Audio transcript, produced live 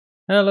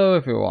Hello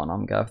everyone,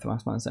 I'm Gav, the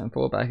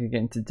Massman74 back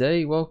again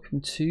today. Welcome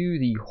to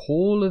the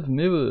Hall of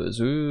Mirrors.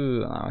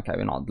 Ooh, okay,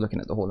 we're not looking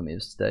at the Hall of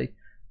Mirrors today.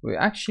 We're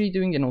actually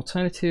doing an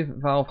alternative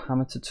Valve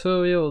Hammer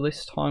tutorial.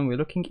 This time we're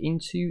looking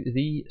into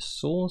the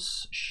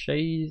source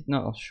shade,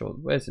 no, not sure,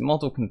 where's the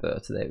model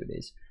converter? There it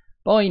is.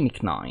 By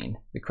Nick9,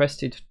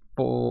 requested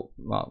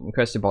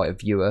by a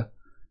viewer.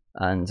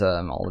 And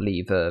I'll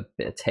leave a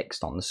bit of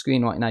text on the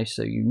screen right now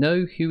so you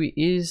know who it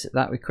is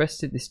that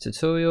requested this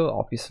tutorial.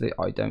 Obviously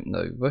I don't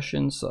know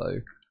Russian, so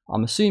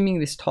I'm assuming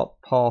this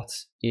top part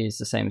is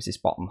the same as this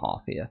bottom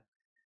half here.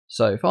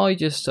 So if I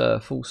just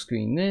full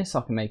screen this,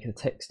 I can make the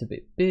text a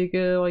bit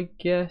bigger, I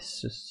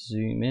guess. Just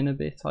zoom in a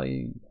bit.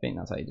 I think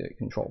that's how you do it.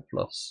 Control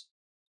plus.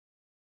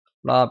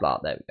 Blah blah,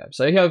 there we go.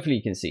 So hopefully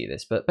you can see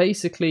this, but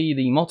basically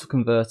the model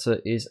converter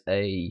is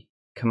a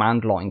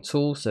command line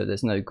tool, so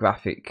there's no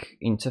graphic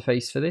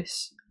interface for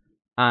this,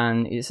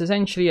 and it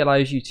essentially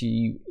allows you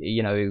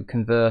to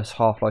convert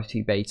Half-Life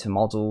 2 beta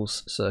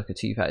models circa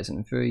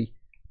 2003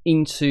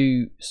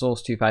 into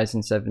Source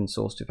 2007,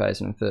 Source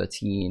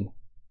 2013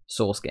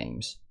 source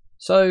games.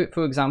 So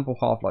for example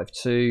Half-Life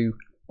 2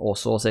 or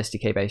Source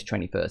SDK base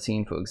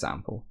 2013 for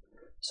example.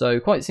 So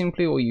quite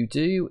simply all you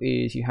do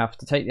is you have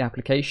to take the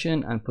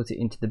application and put it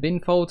into the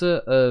bin folder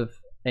of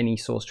any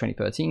Source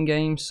 2013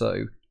 game.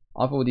 So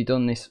I've already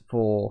done this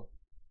for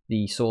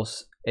the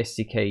Source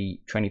SDK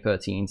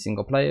 2013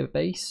 single player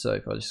base. So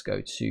if I just go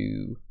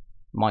to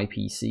my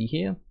PC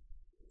here,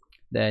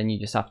 then you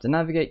just have to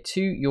navigate to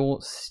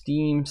your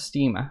Steam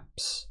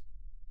apps,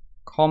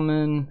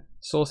 common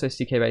Source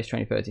SDK base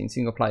 2013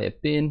 single player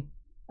bin,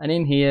 and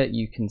in here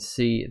you can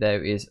see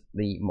there is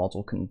the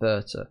model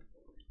converter.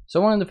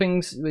 So one of the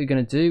things we're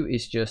going to do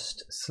is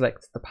just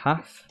select the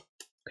path,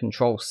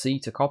 Control C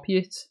to copy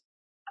it.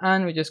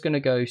 And we're just going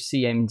to go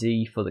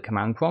CMD for the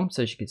command prompt.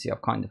 So as you can see,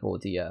 I've kind of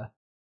already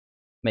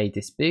made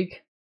this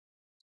big.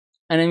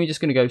 And then we're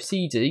just going to go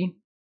CD,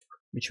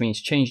 which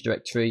means change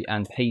directory,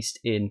 and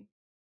paste in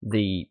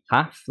the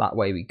path. That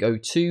way we go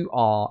to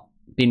our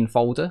bin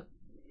folder.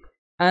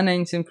 And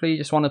then simply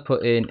just want to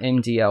put in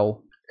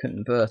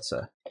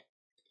mdlconverter.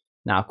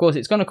 Now, of course,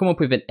 it's going to come up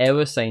with an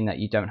error saying that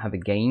you don't have a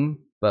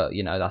game. But,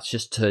 that's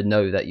just to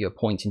know that you're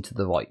pointing to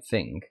the right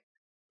thing.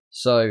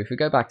 So if we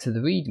go back to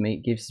the README,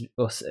 it gives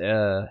us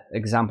an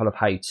example of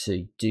how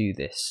to do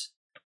this.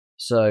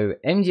 So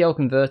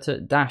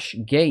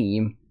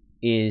mdlconverter-game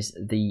is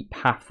the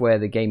path where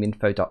the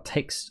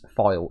gameinfo.txt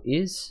file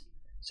is.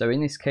 So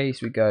in this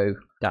case, we go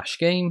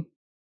 -game,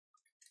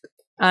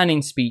 and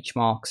in speech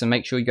marks, and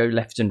make sure you go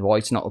left and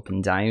right, not up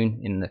and down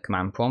in the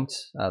command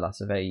prompt.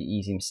 That's a very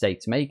easy mistake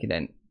to make, and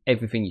then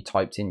everything you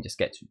typed in just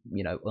gets,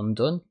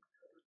 undone.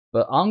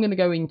 But I'm going to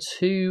go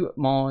into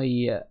my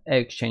Air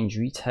Exchange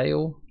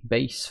Retail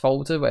base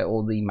folder where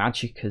all the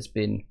magic has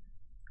been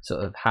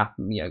sort of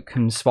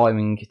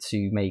conspiring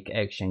to make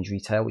Air Exchange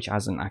Retail, which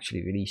hasn't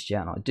actually released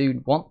yet, and I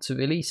do want to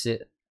release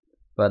it.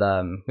 But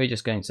we're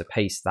just going to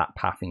paste that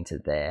path into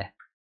there,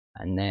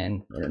 and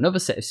then another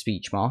set of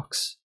speech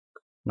marks,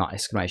 not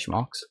exclamation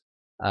marks.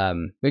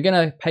 We're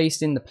going to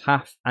paste in the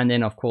path, and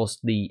then of course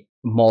the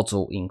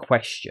model in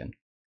question.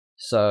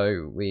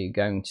 So we're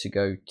going to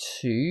go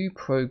to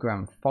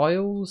Program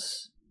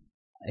Files,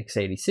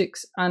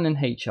 x86, and then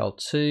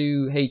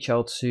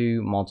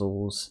HL2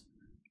 models,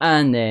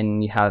 and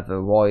then you have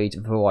a wide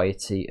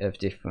variety of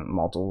different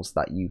models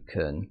that you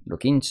can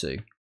look into.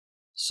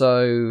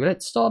 So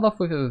let's start off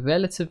with a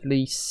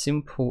relatively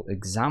simple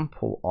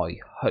example,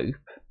 I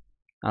hope.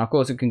 And of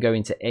course we can go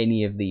into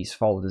any of these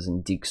folders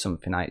and dig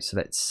something out. So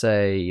let's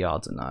say, I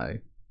don't know,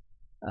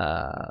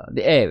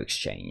 the Air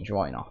Exchange,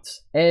 why not?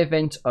 Air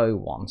Vent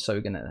 01. So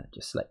we're gonna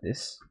just select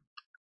this,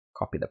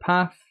 copy the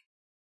path,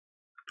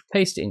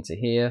 paste it into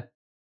here,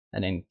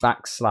 and then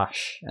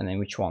backslash, and then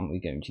which one we're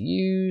going to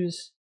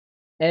use?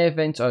 Air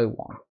Vent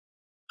 01.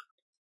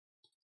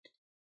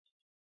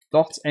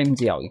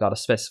 .mdl, you gotta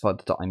specify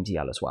the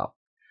 .mdl as well.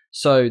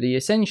 So the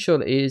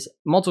essential is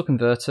model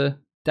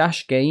converter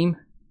 -game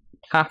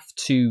path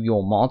to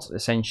your mod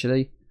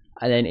essentially.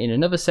 And then in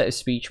another set of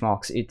speech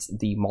marks, it's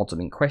the model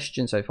in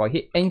question. So if I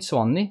hit enter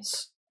on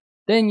this,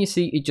 then you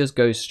see it just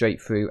goes straight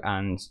through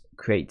and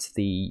creates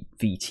the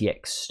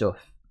VTX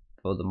stuff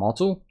for the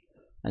model.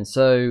 And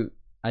so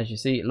as you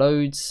see, it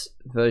loads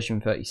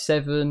version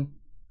 37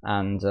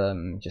 and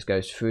just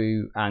goes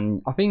through.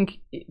 And I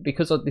think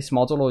because of this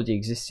model already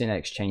exists in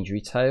Exchange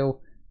Retail,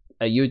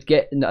 you would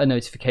get a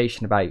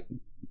notification about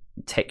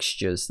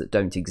textures that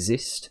don't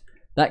exist.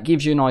 That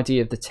gives you an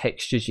idea of the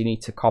textures you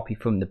need to copy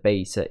from the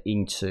beta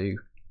into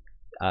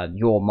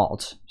your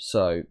mod.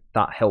 So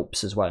that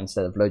helps as well,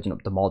 instead of loading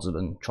up the model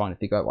and trying to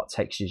figure out what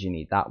textures you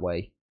need that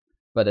way.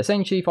 But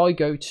essentially, if I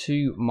go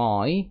to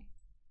my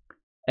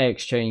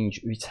Exchange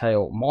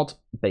Retail mod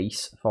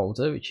base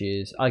folder, which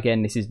is,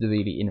 again, this is the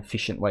really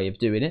inefficient way of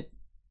doing it.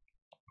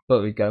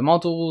 But we go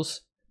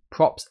models,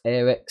 props,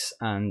 AirX,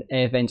 and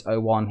AirVent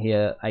 01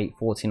 here,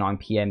 8:49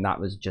 PM, that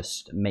was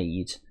just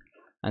made.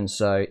 And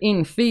so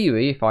in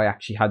theory, if I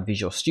actually had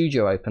Visual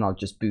Studio open, I'd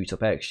just boot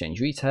up Air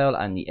Exchange Retail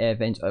and the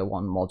AirVent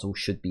 01 model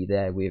should be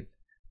there with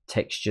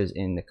textures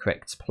in the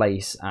correct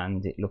place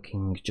and it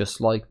looking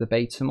just like the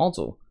beta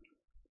model.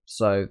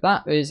 So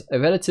that is a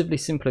relatively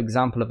simple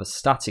example of a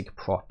static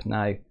prop.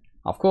 Now,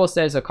 of course,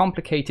 there's a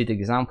complicated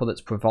example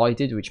that's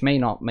provided, which may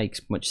not make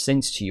much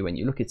sense to you when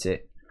you look at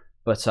it,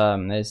 but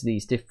there's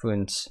these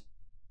different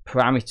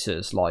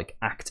parameters like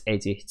act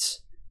edit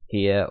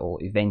here,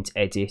 or event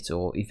edit,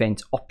 or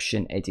event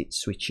option edit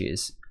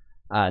switches.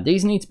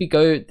 These need to be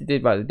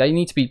they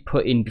need to be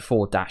put in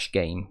before dash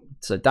game.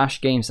 So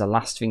dash game is the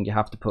last thing you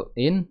have to put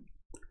in.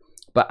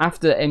 But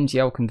after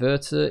MDL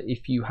converter,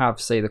 if you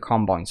have, say, the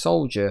Combine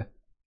Soldier,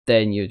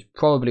 then you'd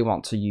probably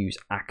want to use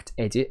act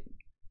edit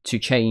to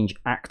change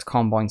act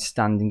Combine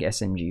standing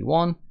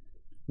SMG1,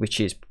 which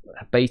is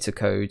beta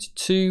code,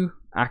 to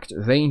act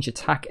range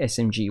attack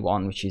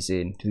SMG1, which is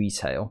in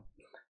retail.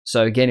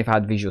 So again, if I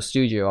had Visual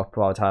Studio up,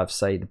 I'd have,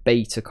 say, the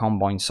beta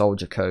Combine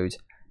Soldier code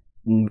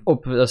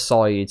up the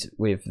side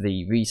with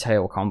the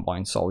retail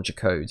Combine Soldier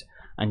code,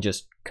 and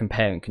just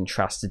compare and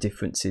contrast the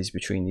differences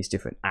between these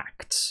different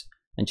acts,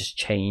 and just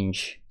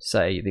change,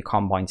 say, the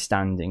Combine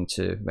standing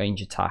to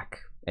range attack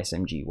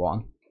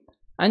SMG1.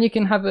 And you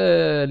can have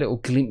a little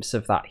glimpse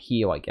of that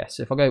here, I guess.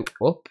 If I go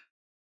up,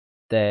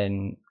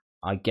 then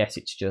I guess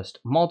it's just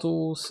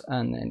models,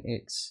 and then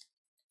it's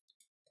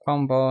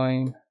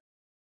Combine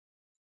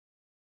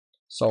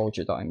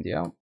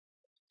Soldier.mdl.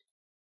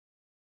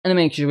 And then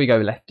make sure we go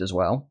left as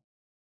well,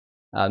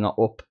 not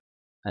up.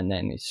 And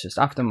then it's just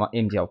after my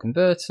MDL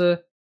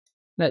converter,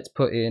 let's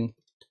put in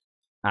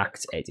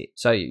act edit.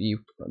 So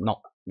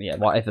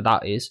whatever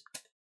that is.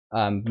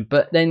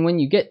 But then when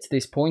you get to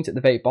this point at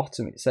the very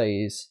bottom, it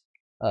says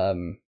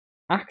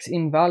act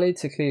invalid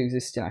to clear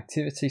existing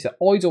activity. So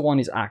idle one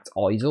is act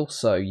idle,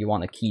 so you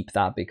want to keep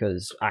that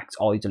because act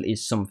idle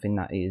is something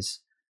that is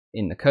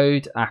in the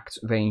code. Act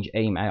range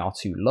aim AR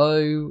too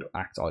low,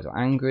 act idle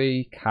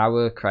angry,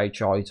 cower,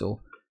 crouch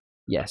idle.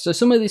 Yeah, so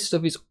some of this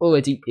stuff is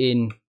already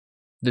in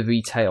the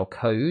retail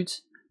code,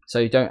 so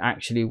you don't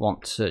actually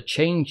want to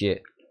change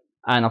it.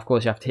 And of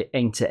course you have to hit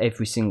enter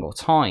every single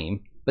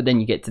time. But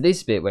then you get to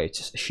this bit where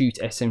it's shoot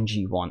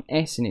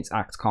SMG1S and it's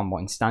act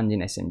Combine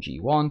standing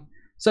SMG1.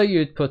 So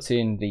you'd put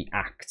in the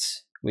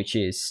act, which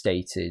is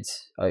stated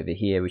over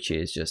here, which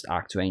is just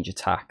act range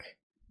attack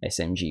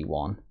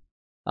SMG1.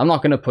 I'm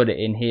not going to put it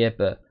in here,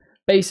 but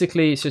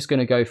basically it's just going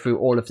to go through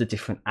all of the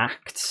different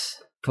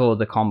acts for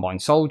the Combine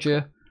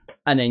Soldier,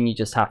 and then you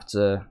just have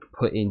to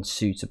put in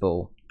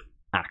suitable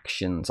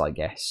actions, I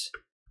guess.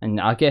 And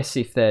I guess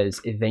if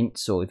there's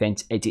events or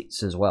event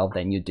edits as well,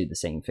 then you do the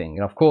same thing.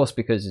 And of course,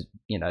 because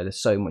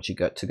there's so much you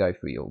got to go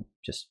through, you'll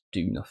just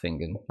do nothing,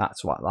 and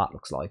that's what that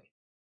looks like.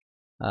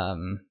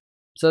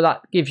 So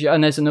that gives you,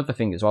 and there's another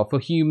thing as well for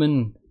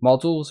human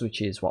models,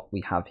 which is what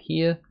we have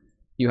here.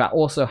 You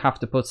also have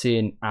to put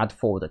in add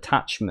forward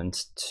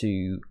attachment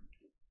to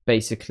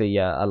basically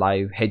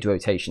allow head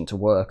rotation to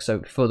work.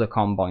 So for the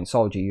Combine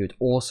Soldier, you'd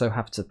also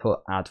have to put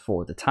add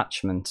forward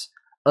attachment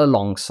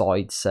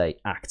alongside, say,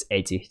 act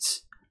edit,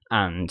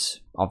 and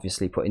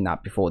obviously putting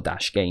that before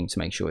dash game to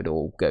make sure it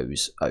all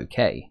goes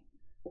okay.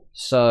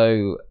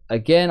 So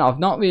again, I've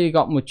not really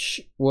got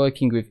much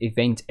working with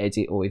event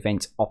edit or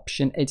event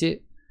option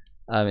edit.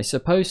 It's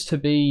supposed to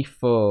be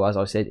for, as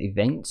I said,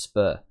 events,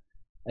 but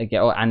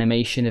again, or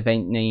animation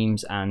event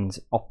names and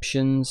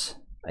options.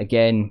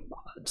 Again,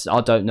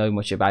 I don't know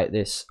much about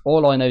this.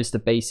 All I know is the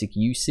basic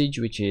usage,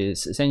 which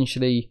is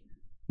essentially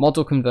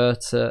model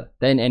converter,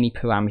 then any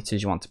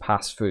parameters you want to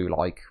pass through,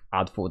 like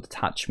add forward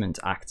attachment,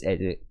 act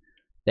edit.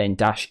 Then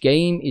dash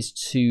game is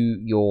to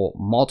your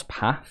mod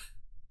path,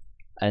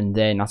 and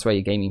then that's where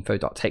your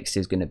gameinfo.txt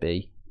is going to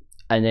be.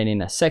 And then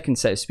in a second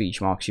set of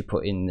speech marks, you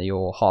put in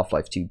your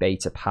Half-Life 2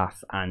 beta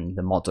path and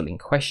the model in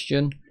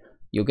question.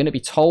 You're going to be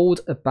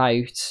told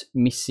about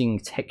missing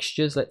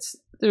textures. Let's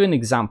do an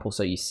example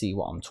so you see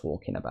what I'm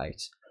talking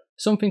about.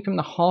 Something from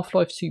the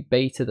Half-Life 2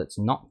 beta that's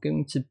not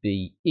going to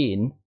be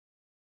in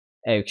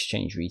Air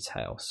Exchange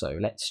Retail. So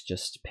let's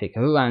just pick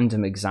a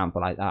random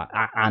example like that.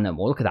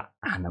 Animal. Look at that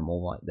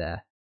animal right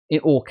there. In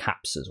all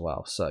caps as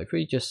well. So if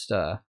we just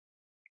go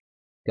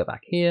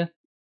back here,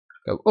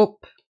 go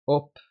up,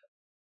 up,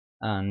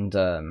 and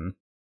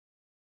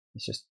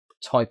let's just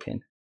type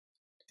in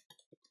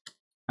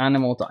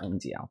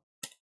animal.mdl.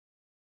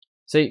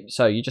 See,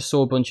 so you just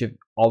saw a bunch of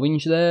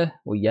orange there,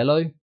 or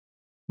yellow.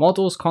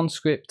 Models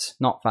conscript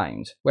not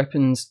found.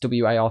 Weapons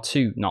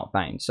WAR2 not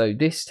found. So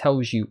this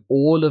tells you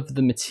all of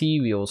the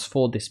materials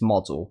for this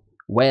model,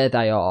 where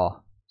they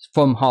are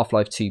from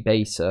Half-Life 2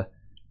 beta,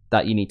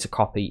 that you need to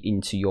copy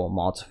into your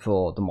mod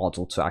for the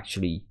model to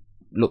actually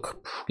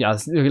look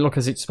as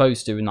it's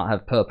supposed to, and not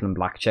have purple and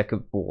black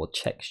checkerboard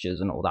textures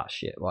and all that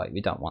shit, right?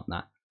 We don't want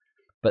that.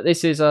 But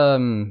this is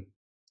the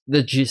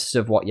gist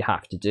of what you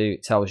have to do.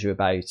 It tells you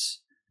about,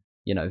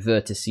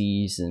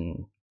 vertices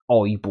and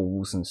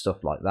eyeballs and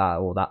stuff like that,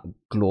 all that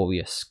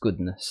glorious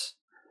goodness.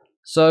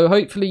 So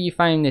hopefully you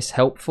found this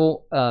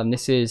helpful.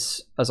 This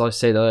is, as I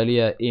said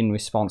earlier, in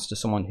response to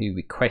someone who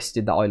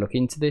requested that I look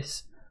into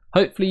this.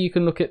 Hopefully you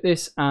can look at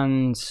this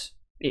and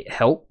it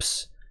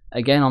helps.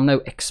 Again, I'm no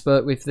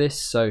expert with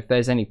this, so if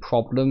there's any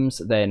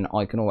problems, then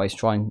I can always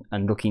try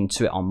and look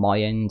into it on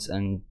my end.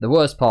 And the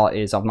worst part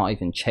is I've not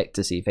even checked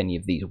to see if any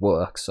of these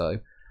work, so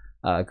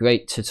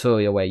great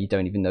tutorial where you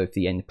don't even know if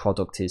the end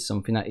product is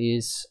something that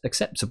is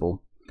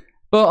acceptable.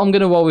 But I'm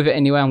going to roll with it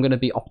anyway. I'm going to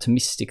be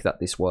optimistic that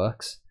this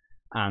works.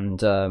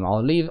 And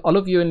I'll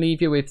love you and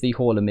leave you with the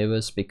Hall of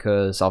Mirrors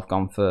because I've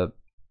gone for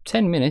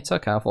 10 minutes.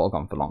 Okay, I thought I'd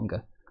gone for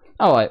longer.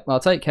 Alright, well,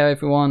 take care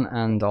everyone,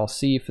 and I'll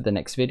see you for the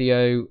next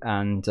video.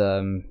 And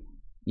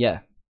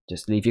yeah,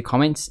 just leave your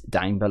comments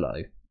down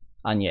below.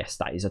 And yes,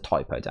 that is a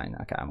typo down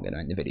there. Okay, I'm going to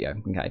end the video.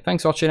 Okay,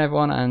 thanks for watching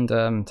everyone,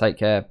 and take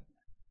care.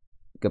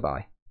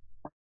 Goodbye.